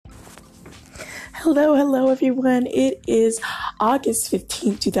Hello, everyone. It is August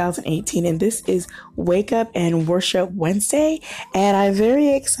 15th, 2018, and this is Wake Up and Worship Wednesday. And I'm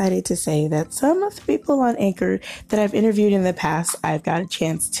very excited to say that some of the people on Anchor that I've interviewed in the past, I've got a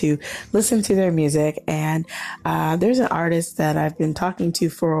chance to listen to their music. And there's an artist that I've been talking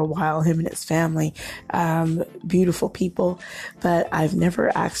to for a while, him and his family, beautiful people, but I've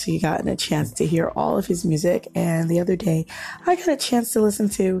never actually gotten a chance to hear all of his music. And the other day, I got a chance to listen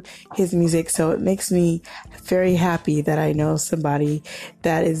to his music, so it makes me very happy that I know somebody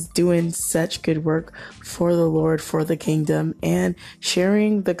that is doing such good work for the Lord, for the kingdom, and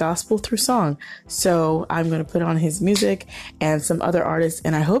sharing the gospel through song. So I'm going to put on his music and some other artists,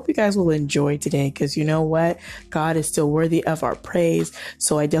 and I hope you guys will enjoy today, because you know what? God is still worthy of our praise.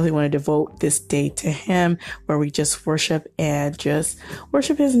 So I definitely want to devote this day to him, where we just worship and just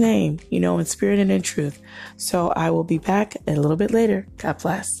worship his name, in spirit and in truth. So I will be back a little bit later. God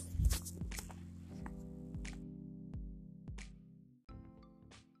bless.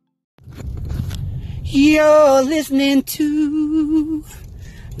 You're listening to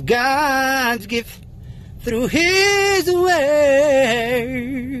God's gift through his word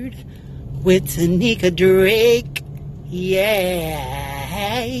with Tanika Drake.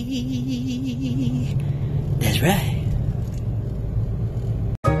 Yeah, that's right.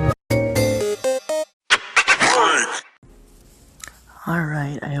 All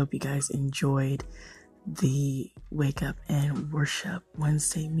right, I hope you guys enjoyed the Wake Up and Worship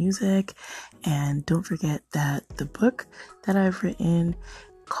Wednesday music. And don't forget that the book that I've written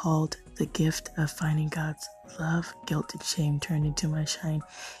called The Gift of Finding God's Love, Guilt and Shame Turned into My Shine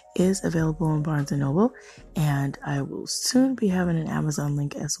is available on Barnes & Noble. And I will soon be having an Amazon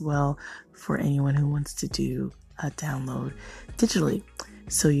link as well for anyone who wants to do a download digitally.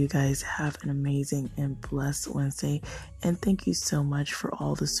 So you guys have an amazing and blessed Wednesday. And thank you so much for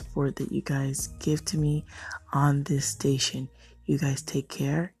all the support that you guys give to me on this station. You guys take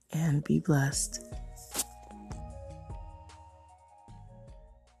care and be blessed.